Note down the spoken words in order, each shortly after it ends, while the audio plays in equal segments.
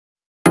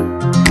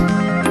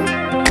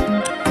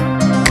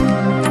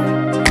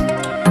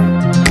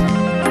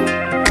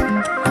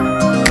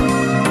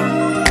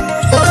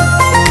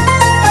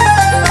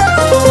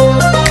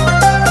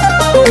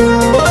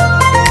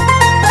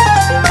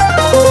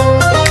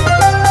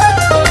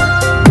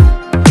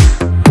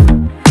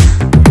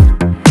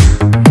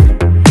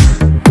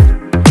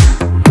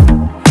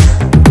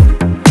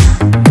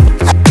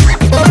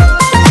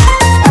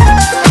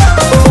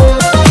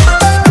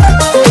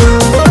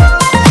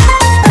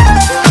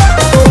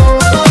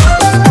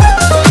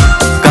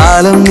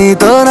కాలం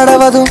నీతో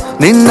నడవదు,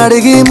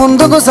 నిన్నడిగి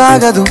ముందుకు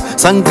సాగదు.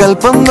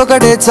 సంకల్పం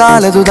ఒకటే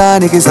చాలదు,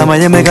 దానికి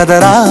సమయమే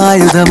కదరా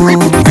ఆయుధము.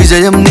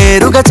 విజయం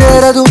నేరుగా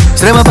చేరదు,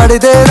 శ్రమ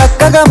పడితే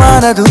దక్కగా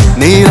మానదు.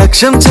 నీ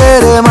లక్ష్యం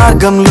చేరే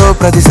మార్గంలో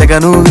ప్రతి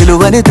సెకను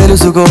విలువని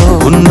తెలుసుకో.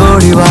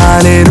 ఉన్నోడివా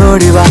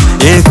లేనోడివా,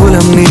 ఏ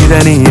కులం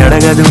నీదని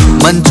అడగదు.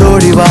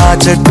 మంచోడివా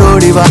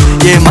చెడ్డోడివా,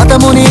 ఏ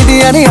మతము నీది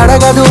అని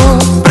అడగదు.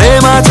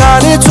 ప్రేమ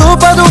చాలి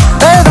చూపదు,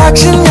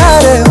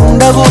 దాక్షిణ్యాలే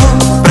ఉండవు.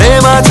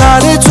 ప్రేమ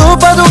చాలి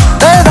చూపదు,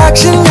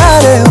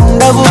 దాక్షిణ్యాలే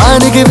ఉండవు.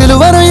 దానికి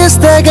విలువను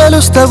ఇస్తే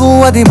గెలుస్తావు,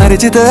 అది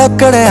మరిచితే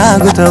అక్కడే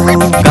ఆగుతావు.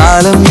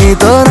 కాలం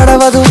నీతో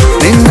నడవదు,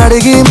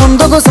 నిన్నడిగి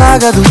ముందుకు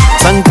సాగదు.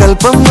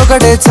 సంకల్పం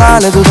ఒకటే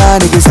చాలదు,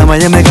 దానికి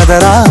సమయమే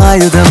కదరా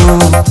ఆయుధము.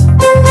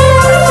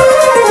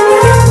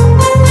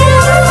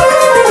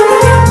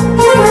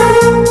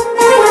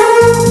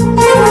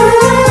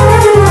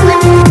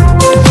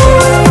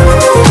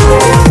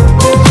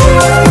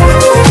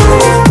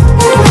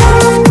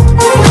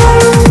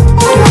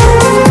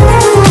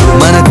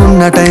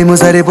 టైము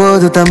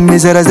సరిపోదు తమ్మి,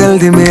 జర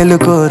జల్ది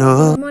మేలుకోరో.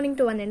 Good morning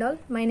to one and all.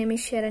 My name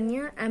is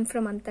Sharanya. I am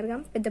from Antargam,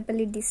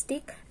 Peddapalli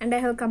district, and I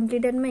have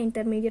completed my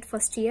intermediate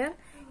first year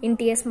in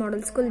TS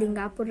Model School,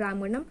 Lingapur,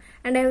 Ramagundam,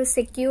 and I have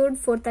secured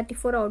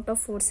 434 out of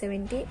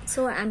 470.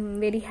 So I am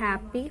very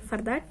happy for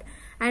that.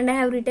 And I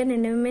have written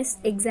Nmms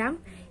exam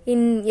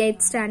in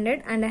 8th standard,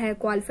 and I have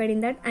qualified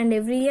in that. And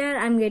every year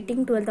I am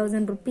getting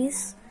 12,000 rupees.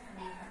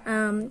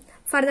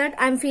 For that,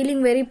 I'm feeling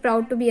very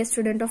proud to be a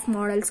student of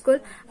model school.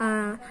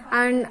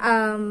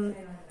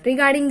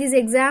 Regarding this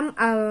exam,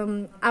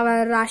 our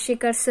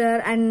Rashikar sir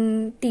and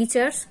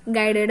teachers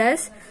guided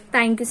us.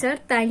 Thank you, sir.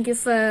 Thank you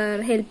for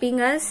helping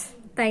us.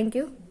 Thank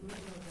you.